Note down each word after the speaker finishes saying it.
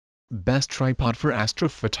Best tripod for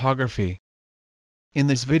astrophotography. In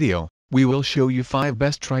this video, we will show you 5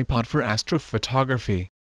 best tripod for astrophotography.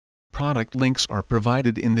 Product links are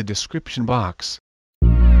provided in the description box.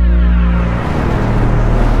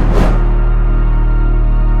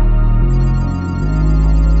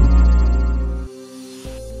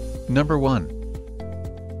 Number 1.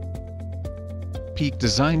 Peak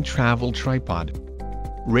Design Travel Tripod.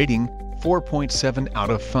 Rating, 4.7 out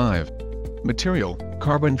of 5. Material,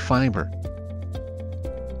 carbon fiber.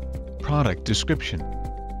 Product description: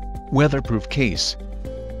 weatherproof case,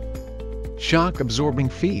 shock absorbing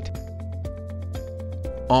feet.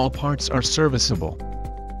 All parts are serviceable.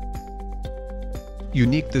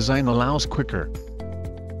 Unique design allows quicker,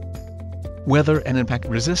 weather and impact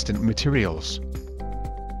resistant materials.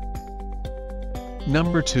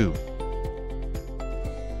 Number 2.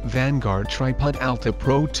 Vanguard Tripod Alta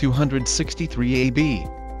Pro 263 AB.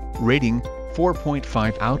 Rating,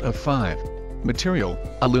 4.5 out of 5. Material,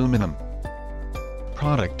 aluminum.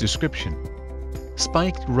 Product description: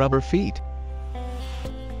 spiked rubber feet,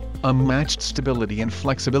 unmatched stability and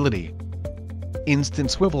flexibility,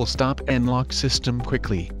 instant swivel stop and lock system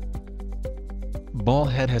quickly. Ball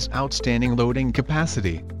head has outstanding loading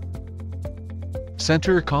capacity.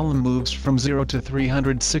 Center column moves from 0 to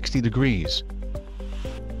 360 degrees.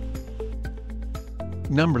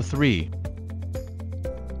 Number 3.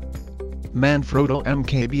 Manfrotto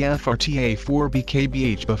MKBF RTA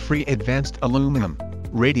 4BKBH Free Advanced Aluminum.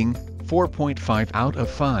 Rating, 4.5 out of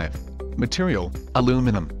 5. Material,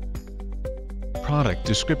 aluminum. Product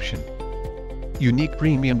description: unique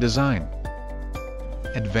premium design.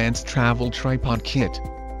 Advanced travel tripod kit.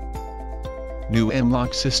 New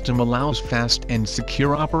M-lock system allows fast and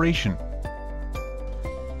secure operation.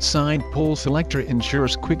 Side pole selector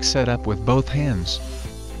ensures quick setup with both hands.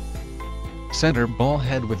 Center ball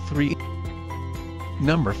head with 3.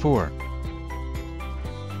 Number 4.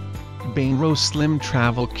 Bainrose Slim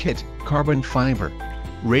Travel Kit, carbon fiber.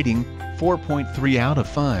 Rating, 4.3 out of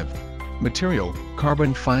 5. Material,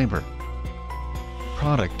 carbon fiber.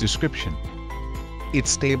 Product description: it's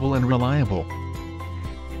stable and reliable.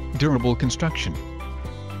 Durable construction.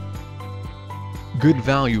 Good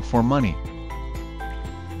value for money.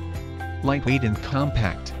 Lightweight and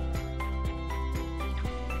compact.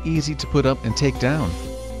 Easy to put up and take down.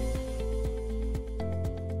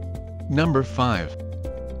 Number 5.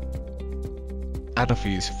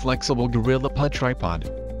 Atafy's Flexible Gorilla Pod Tripod.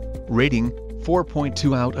 Rating,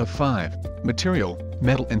 4.2 out of 5. Material,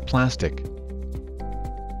 metal and plastic.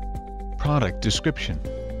 Product description: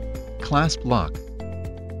 clasp lock,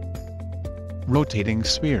 rotating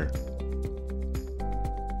sphere,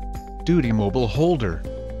 duty mobile holder,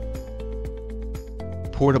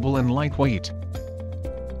 portable and lightweight.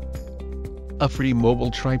 A free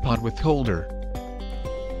mobile tripod with holder.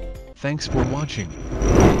 Thanks for watching.